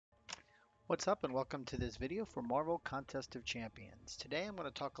What's up and welcome to this video for Marvel Contest of Champions. Today I'm going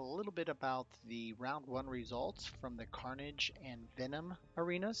to talk a little bit about the round one results from the Carnage and Venom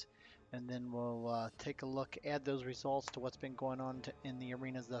arenas, and then we'll take a look, add those results to what's been going on in the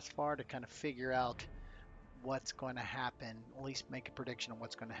arenas thus far to kind of figure out what's going to happen, at least make a prediction of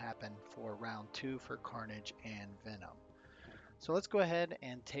what's going to happen for round two for Carnage and Venom. So let's go ahead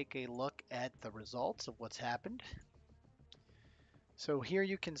and take a look at the results of what's happened. So here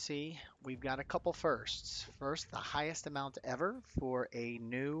you can see we've got a couple firsts. First, the highest amount ever for a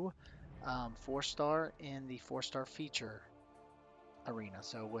new 4-star in the 4-star feature arena.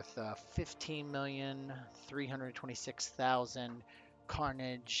 So with 15,326,000,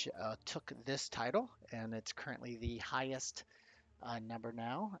 Carnage took this title, and it's currently the highest number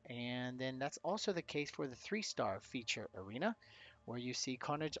now. And then that's also the case for the 3-star feature arena, where you see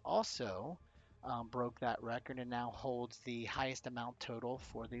Carnage also broke that record and now holds the highest amount total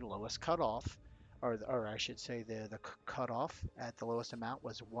for the lowest cutoff, or I should say the cutoff at the lowest amount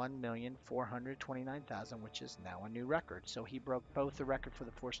was 1,429,000, which is now a new record. So he broke both the record for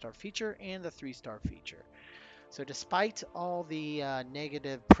the 4-star feature and the 3-star feature. So despite all the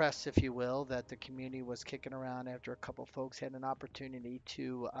negative press, if you will, that the community was kicking around after a couple folks had an opportunity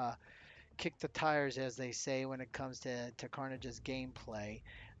to kick the tires, as they say, when it comes to Carnage's gameplay,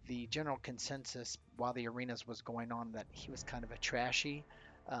 the general consensus while the arenas was going on that he was kind of a trashy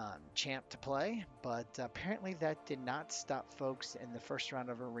champ to play, but apparently that did not stop folks in the first round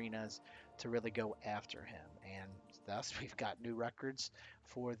of arenas to really go after him, and thus we've got new records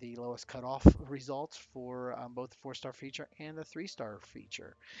for the lowest cutoff results for both the 4-star feature and the 3-star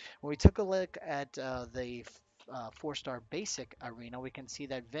feature. When we took a look at the 4-star basic arena, we can see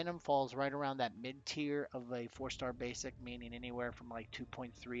that Venom falls right around that mid tier of a 4-star basic, meaning anywhere from like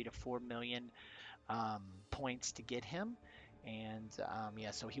 2.3 to 4 million points to get him. And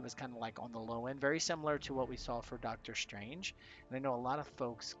yeah, so he was kind of like on the low end, very similar to what we saw for Doctor Strange. And I know a lot of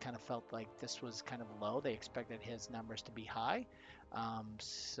folks kind of felt like this was kind of low. They expected his numbers to be high.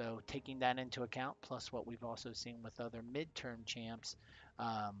 So taking that into account, plus what we've also seen with other midterm champs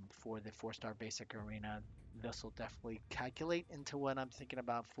for the 4-star basic arena, this will definitely calculate into what I'm thinking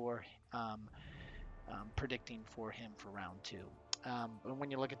about for predicting for him for round two. And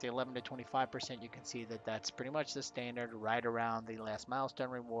when you look at the 11 to 25%, you can see that that's pretty much the standard, right around the last milestone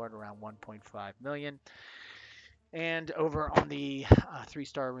reward, around 1.5 million. And over on the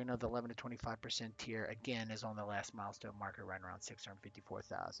 3-star arena, the 11 to 25% tier again is on the last milestone marker, right around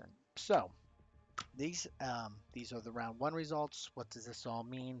 654,000. So these are the round one results. What does this all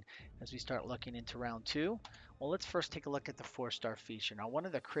mean as we start looking into round two? Well, let's first take a look at the 4-star feature. Now, one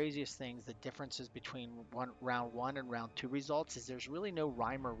of the craziest things, the differences between round one and round two results, is there's really no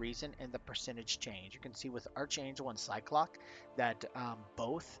rhyme or reason in the percentage change. You can see with Archangel and Cyclops that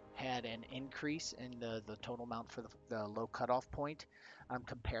both had an increase in the total amount for the low cutoff point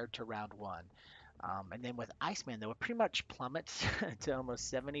compared to round one. And then with Iceman, though, it pretty much plummets to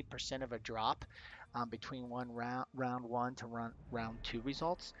almost 70% of a drop between round one to round two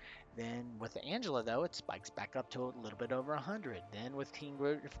results. Then with Angela, though, it spikes back up to a little bit over 100. Then with Teen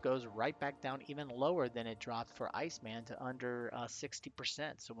Groot, it goes right back down even lower than it dropped for Iceman to under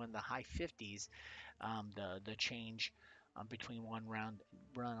 60%. So in the high 50s, the change between round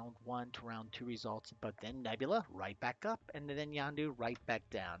one to round two results, but then Nebula right back up, and then Yondu right back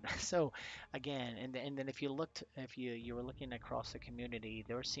down. So again, and then if you were looking across the community,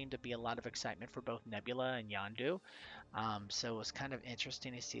 there seemed to be a lot of excitement for both Nebula and Yondu. So it was kind of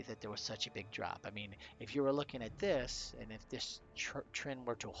interesting to see that there was such a big drop. I mean, if you were looking at this, and if this trend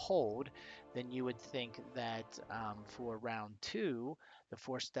were to hold, then you would think that for round two, the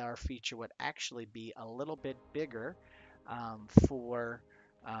 4-star feature would actually be a little bit bigger um, for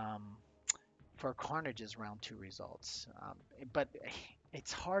um, for Carnage's round two results. But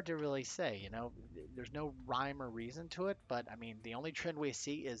it's hard to really say. There's no rhyme or reason to it. But I mean, the only trend we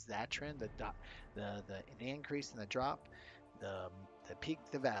see is that trend: the increase and the drop, the the peak,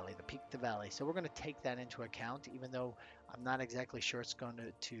 the valley, the peak, the valley. So we're going to take that into account, even though I'm not exactly sure it's going to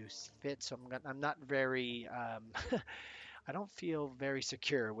fit. So I'm not very I don't feel very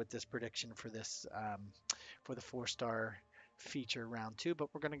secure with this prediction for this for the 4-star feature round two, but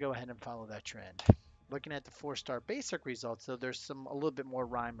we're going to go ahead and follow that trend. Looking at the 4-star basic results, though, there's a little bit more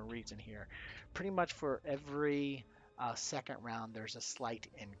rhyme or reason here. Pretty much for every second round, there's a slight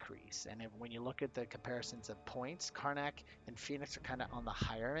increase. And when you look at the comparisons of points, Karnak and Phoenix are kind of on the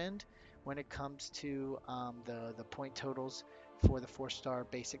higher end when it comes to the point totals. for the 4-star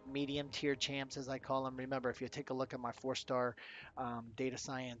basic medium tier champs, as I call them. Remember, if you take a look at my 4-star data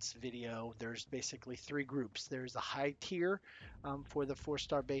science video, there's basically three groups. There's the high tier for the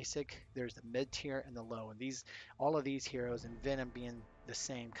 4-star basic, there's the mid tier, and the low. And all of these heroes, and Venom being the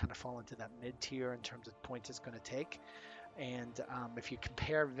same, kind of fall into that mid tier in terms of points it's going to take. And if you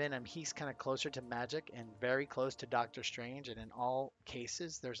compare Venom, he's kind of closer to Magic and very close to Doctor Strange. And in all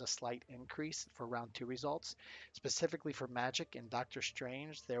cases, there's a slight increase for round two results. Specifically for Magic and Doctor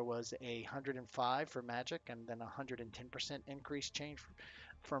Strange, there was a 105 for Magic and then a 110% increase change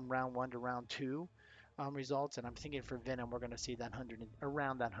from round one to round two results. And I'm thinking for Venom, we're going to see that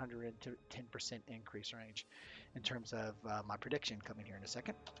around that 110% increase range in terms of my prediction coming here in a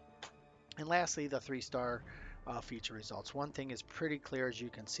second. And lastly, the 3-star feature results. One thing is pretty clear, as you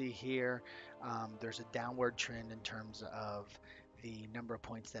can see here. There's a downward trend in terms of the number of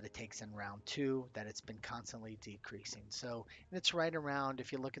points that it takes in round two, that it's been constantly decreasing. So it's right around,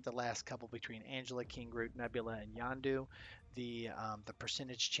 if you look at the last couple between Angela, King Groot, Nebula, and Yondu, the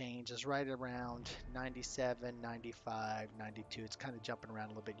percentage change is right around 97, 95, 92. It's kind of jumping around a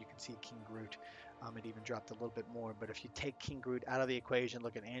little bit. You can see King Groot, it even dropped a little bit more. But if you take King Groot out of the equation,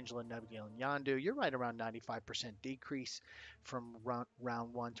 look at Angela, Nebula, and Yondu, you're right around 95% decrease from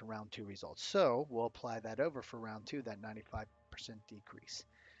round one to round two results. So we'll apply that over for round two, that 95% decrease.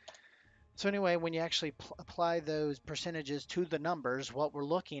 So anyway, when you actually apply those percentages to the numbers, what we're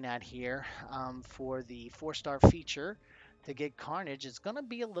looking at here for the 4-star feature to get Carnage is going to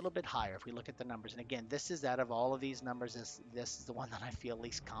be a little bit higher if we look at the numbers. And again, this is out of all of these numbers, this is the one that I feel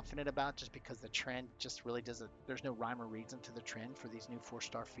least confident about, just because the trend just really doesn't, there's no rhyme or reason to the trend for these new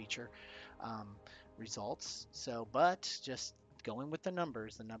 4-star feature results. So, but just going with the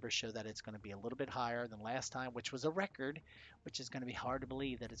numbers show that it's going to be a little bit higher than last time, which was a record, which is going to be hard to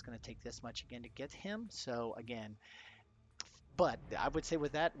believe that it's going to take this much again to get him. So again, but I would say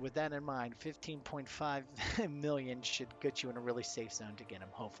with that in mind, 15.5 million should get you in a really safe zone to get him,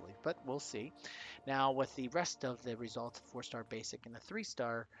 hopefully. But we'll see. Now with the rest of the results, 4-star basic and the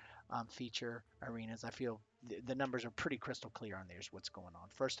 3-star feature arenas, I feel the numbers are pretty crystal clear on theirs. What's going on?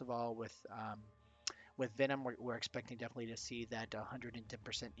 First of all, with Venom, we're expecting definitely to see that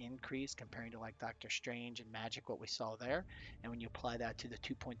 110% increase comparing to like Doctor Strange and Magic, what we saw there. And when you apply that to the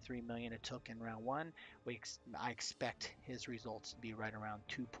 2.3 million it took in round one, I expect his results to be right around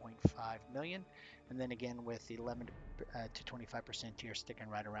 2.5 million. And then again with the 11 to 25% tier sticking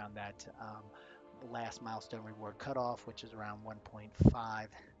right around that last milestone reward cutoff, which is around 1.5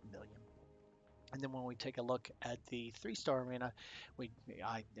 million. And then when we take a look at the 3-star arena,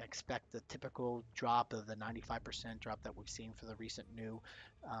 I expect the typical drop of the 95% drop that we've seen for the recent new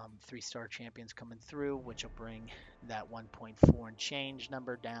 3-star champions coming through, which will bring that 1.4 and change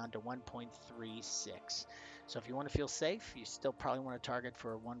number down to 1.36. So if you want to feel safe, you still probably want to target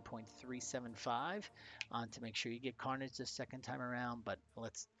for 1.375 to make sure you get Carnage the second time around. But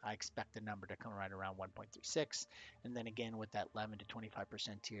I expect the number to come right around 1.36. And then again, with that 11 to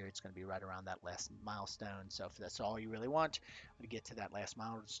 25% tier, it's going to be right around that last milestone. So if that's all you really want to get to that last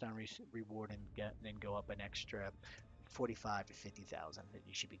milestone reward and then go up an extra 45 to 50,000, that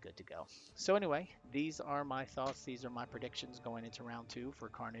you should be good to go. So anyway, these are my thoughts. These are my predictions going into round two for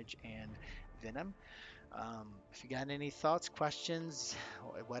Carnage and Venom. If you got any thoughts, questions,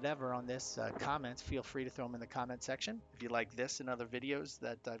 whatever on this, comments, feel free to throw them in the comment section. If you like this and other videos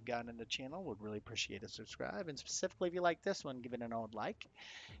that I've got in the channel, would really appreciate a subscribe. And specifically, if you like this one, give it an old like.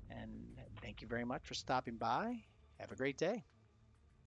 And thank you very much for stopping by. Have a great day.